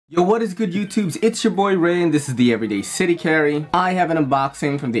Yo, what is good YouTubes? It's your boy Ray and this is the Everyday City Carry. I have an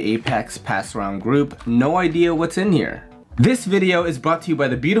unboxing from the Apex Pass Around group. No idea what's in here. This video is brought to you by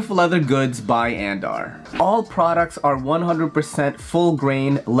the Beautiful Leather Goods by Andar. All products are 100% full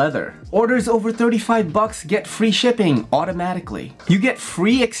grain leather. Orders over 35 bucks get free shipping automatically. You get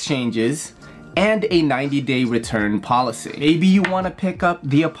free exchanges and a 90-day return policy. Maybe you want to pick up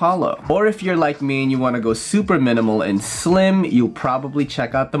the Apollo. Or if you're like me and you want to go super minimal and slim, you'll probably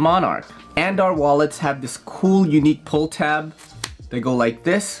check out the Monarch. And our wallets have this cool unique pull tab. They go like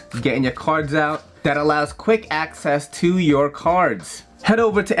this, getting your cards out. That allows quick access to your cards. Head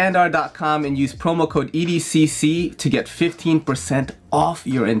over to andar.com and use promo code EDCC to get 15% off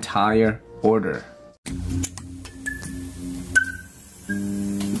your entire order.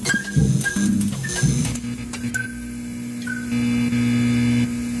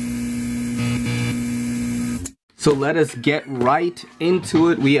 So let us get right into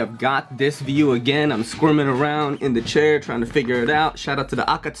it. We have got this view again. I'm squirming around in the chair trying to figure it out. Shout out to the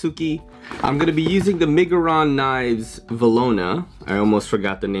Akatsuki. I'm gonna be using the Miscreant knives Valona. I almost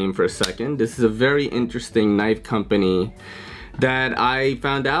forgot the name for a second. This is a very interesting knife company that I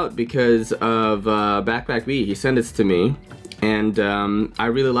found out because of Backpack B. He sent this to me. And I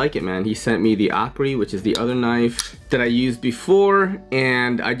really like it, man. He sent me the Akri, which is the other knife that I used before,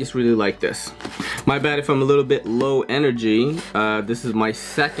 and I just really like this. My bad if I'm a little bit low energy. This is my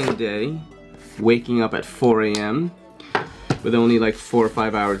second day waking up at 4 a.m. with only like 4 or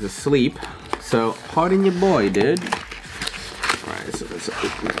 5 hours of sleep. So, pardon your boy, dude. Alright, so let's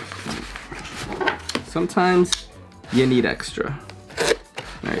open it. Sometimes you need extra.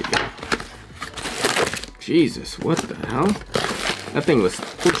 There you go. Jesus, what the hell? That thing was,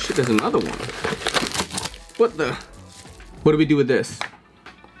 oh shit, there's another one. What the? What do we do with this?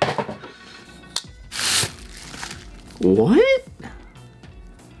 What?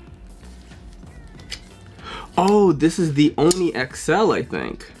 Oh, this is the Oni XL, I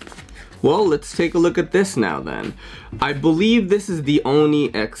think. Well, let's take a look at this now then. I believe this is the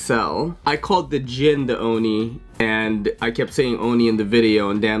Oni XL. I called the Jin the Oni, and I kept saying Oni in the video,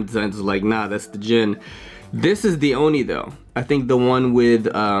 and Damn Designs was like, nah, that's the Jin. This is the Oni though. I think the one with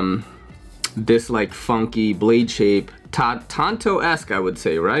this like funky blade shape. Tanto-esque, I would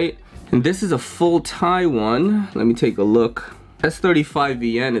say, right? And this is a full tie one. Let me take a look.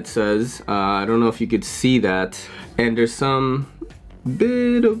 S35VN it says. I don't know if you could see that. And there's some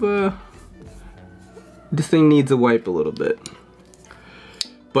bit of a... This thing needs a wipe a little bit.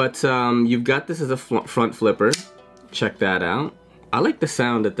 But you've got this as a front flipper. Check that out. I like the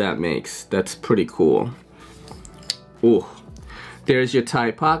sound that that makes. That's pretty cool. Ooh. There's your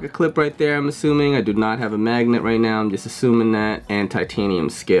tie pocket clip right there, I'm assuming. I do not have a magnet right now, I'm just assuming that. And titanium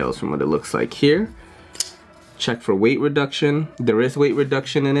scales from what it looks like here. Check for weight reduction. There is weight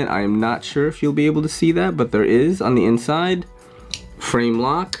reduction in it. I am not sure if you'll be able to see that, but there is on the inside. Frame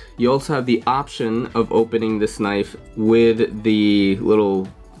lock. You also have the option of opening this knife with the little,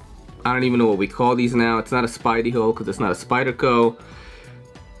 I don't even know what we call these now. It's not a Spidey hole because it's not a Spyderco.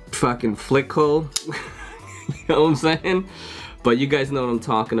 Fucking flick hole. You know what I'm saying? But you guys know what I'm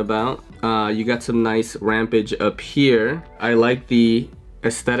talking about. You got some nice rampage up here. I like the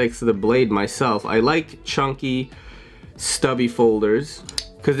aesthetics of the blade myself. I like chunky, stubby folders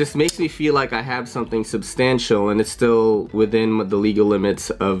because this makes me feel like I have something substantial and it's still within the legal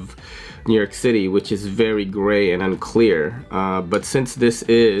limits of New York City, which is very gray and unclear. But since this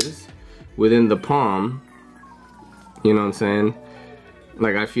is within the palm, you know what I'm saying?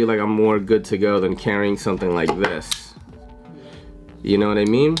 Like, I feel like I'm more good to go than carrying something like this. You know what I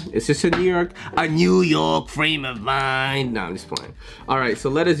mean? It's just a New York frame of mind. No, I'm just playing. All right, so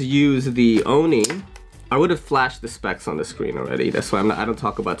let us use the Oni. I would have flashed the specs on the screen already. That's why I don't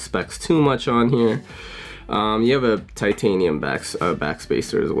talk about specs too much on here. You have a titanium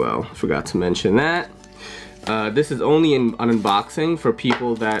backspacer as well. Forgot to mention that. This is only an unboxing for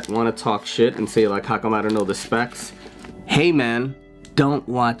people that want to talk shit and say like, how come I don't know the specs? Hey man. Don't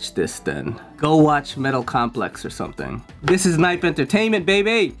watch this then. Go watch Metal Complex or something. This is Knife Entertainment,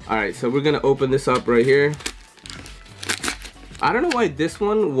 baby! Alright, so we're gonna open this up right here. I don't know why this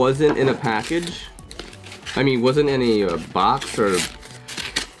one wasn't in a package. I mean, wasn't in a box or...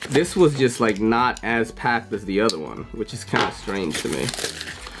 This was just like not as packed as the other one, which is kind of strange to me.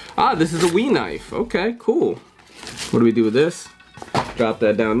 Ah, this is a Wii knife. Okay, cool. What do we do with this? Drop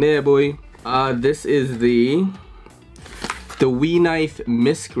that down there, boy. This is the Wii knife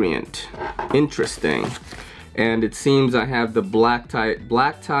Miscreant. Interesting. And it seems I have the black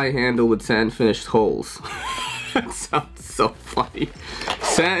tie handle with sand finished holes. That sounds so funny.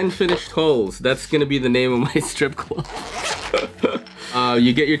 Satin finished holes. That's gonna be the name of my strip club.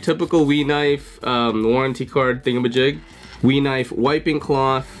 You get your typical We Knife warranty card thingamajig, We Knife wiping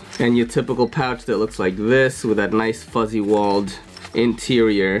cloth, and your typical pouch that looks like this with that nice fuzzy walled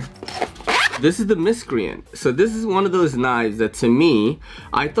interior. This is the Miscreant. So this is one of those knives that, to me,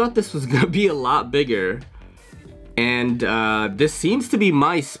 I thought this was gonna be a lot bigger. And this seems to be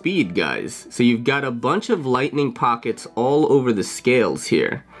my speed, guys. So you've got a bunch of lightning pockets all over the scales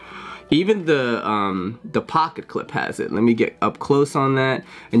here. Even the pocket clip has it. Let me get up close on that.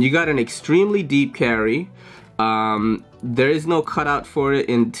 And you got an extremely deep carry. There is no cutout for it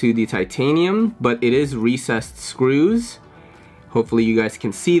into the titanium, but it is recessed screws. Hopefully you guys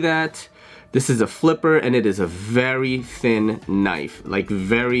can see that. This is a flipper, and it is a very thin knife, like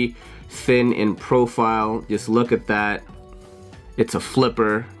very thin in profile. Just look at that. It's a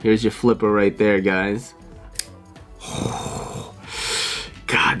flipper. Here's your flipper right there, guys.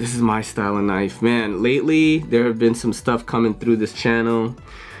 God, this is my style of knife, man. Lately, there have been some stuff coming through this channel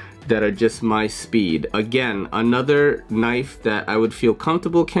that are just my speed. Again, another knife that I would feel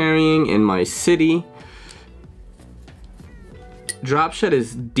comfortable carrying in my city. Drop shot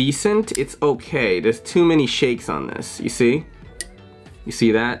is decent. It's okay. There's too many shakes on this. You see? You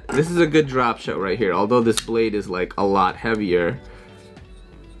see that? This is a good drop shot right here. Although this blade is like a lot heavier.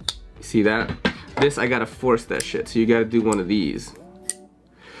 You see that? This, I gotta force that shit. So you gotta do one of these.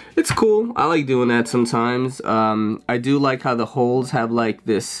 It's cool. I like doing that sometimes. I do like how the holes have like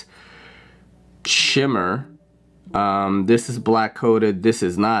this shimmer. This is black coated, this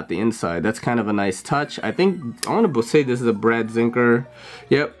is not, the inside. That's kind of a nice touch. I think, I want to say this is a Brad Zinker.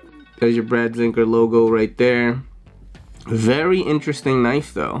 Yep, there's your Brad Zinker logo right there. Very interesting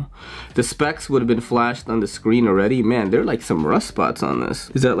knife though. The specs would have been flashed on the screen already. Man, there are like some rust spots on this.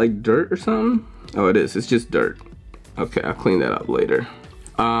 Is that like dirt or something? Oh, it is, it's just dirt. Okay, I'll clean that up later.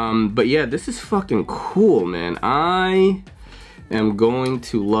 But yeah, this is fucking cool, man. I am going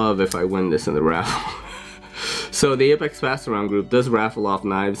to love if I win this in the raffle. So the Apex Fast Around group does raffle off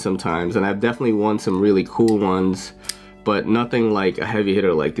knives sometimes, and I've definitely won some really cool ones, but nothing like a heavy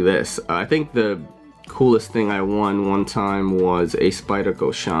hitter like this. I think the coolest thing I won one time was a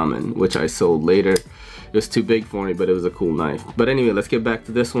Spyderco Shaman, which I sold later. It was too big for me, but it was a cool knife. But anyway, let's get back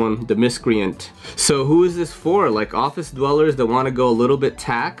to this one, the Miscreant. So who is this for? Like office dwellers that want to go a little bit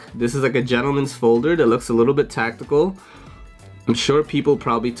tack. This is like a gentleman's folder that looks a little bit tactical. I'm sure people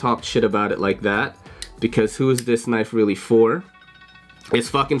probably talked shit about it like that, because who is this knife really for? It's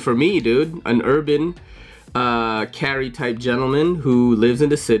fucking for me, dude. An urban carry type gentleman who lives in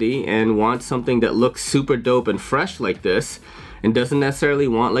the city and wants something that looks super dope and fresh like this, and doesn't necessarily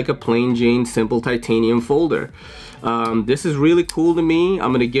want like a plain Jane simple titanium folder. This is really cool to me.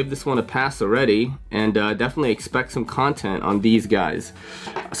 I'm gonna give this one a pass already, and definitely expect some content on these guys.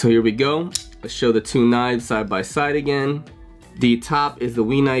 So here we go. Let's show the two knives side by side again. The top is the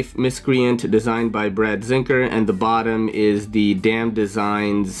We Knife Miscreant designed by Brad Zinker, and the bottom is the Damn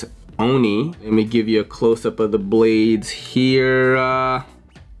Designs Oni. Let me give you a close-up of the blades here. I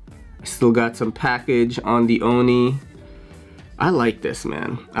still got some package on the Oni. I like this,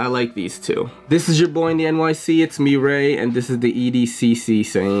 man. I like these two. This is your boy in the NYC. It's me, Ray, and this is the EDCC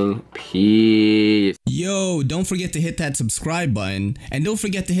saying peace. Yo, don't forget to hit that subscribe button, and don't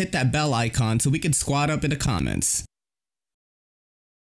forget to hit that bell icon so we can squad up in the comments.